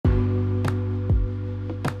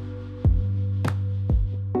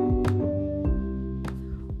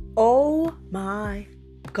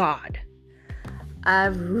God,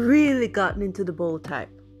 I've really gotten into the bold type.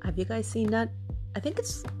 Have you guys seen that? I think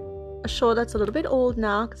it's a show that's a little bit old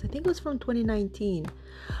now because I think it was from 2019.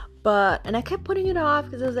 And I kept putting it off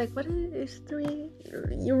because I was like, what is three?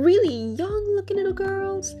 You're really young looking little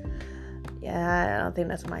girls. Yeah, I don't think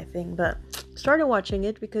that's my thing. But started watching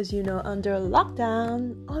it because, under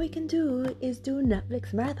lockdown, all we can do is do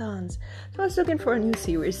Netflix marathons. So I was looking for a new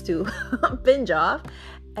series to binge off.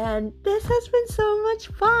 And this has been so much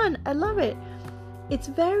fun. I love it. It's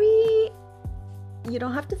you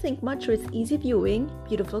don't have to think much. So it's easy viewing.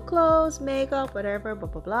 Beautiful clothes, makeup, whatever, blah,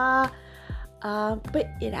 blah, blah. But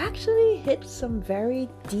it actually hits some very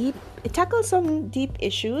deep, it tackles some deep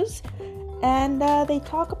issues. And they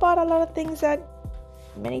talk about a lot of things that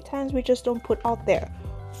many times we just don't put out there.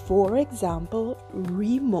 For example,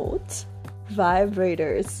 remote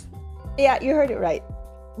vibrators. Yeah, you heard it right.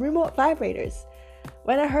 Remote vibrators.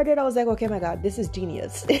 When I heard it, I was like, okay, my God, this is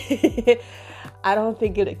genius. I don't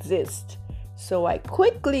think it exists. So I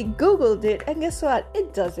quickly Googled it, and guess what?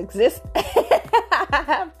 It does exist.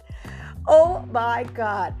 Oh my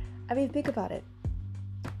God. I mean, think about it.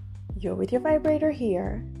 You're with your vibrator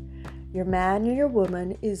here. Your man or your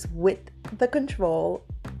woman is with the control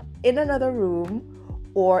in another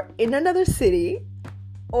room or in another city,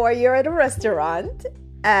 or you're at a restaurant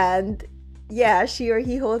and yeah, she or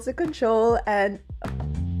he holds the control and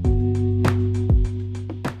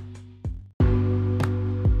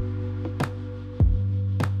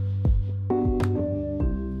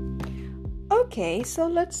okay, so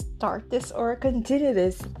let's start this or continue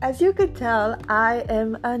this. As you can tell, I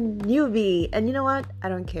am a newbie. And you know what? I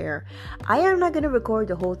don't care. I am not going to record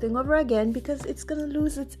the whole thing over again because it's going to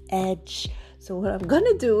lose its edge. So what I'm going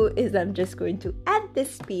to do is I'm just going to add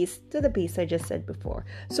this piece to the piece I just said before.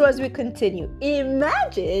 So as we continue,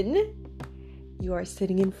 imagine you are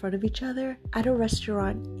sitting in front of each other at a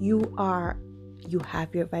restaurant. You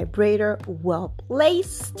have your vibrator well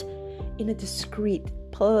placed in a discreet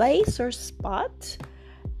place or spot,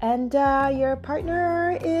 and your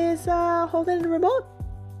partner is holding the remote.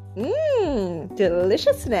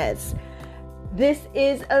 Deliciousness. This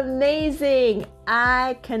is amazing.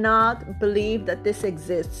 I cannot believe that this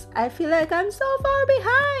exists. I feel like I'm so far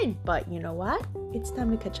behind, but you know what? It's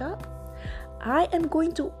time to catch up. I am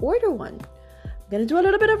going to order one. I'm going to do a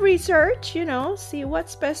little bit of research, see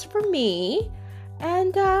what's best for me,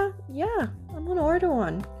 and I'm going to order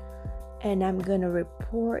one. And I'm going to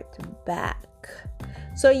report back.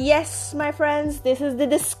 So yes, my friends, this is the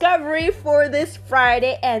discovery for this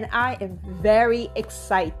Friday. And I am very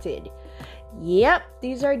excited. Yep,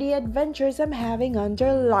 these are the adventures I'm having under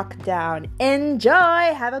lockdown. Enjoy!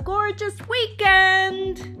 Have a gorgeous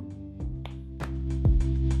weekend!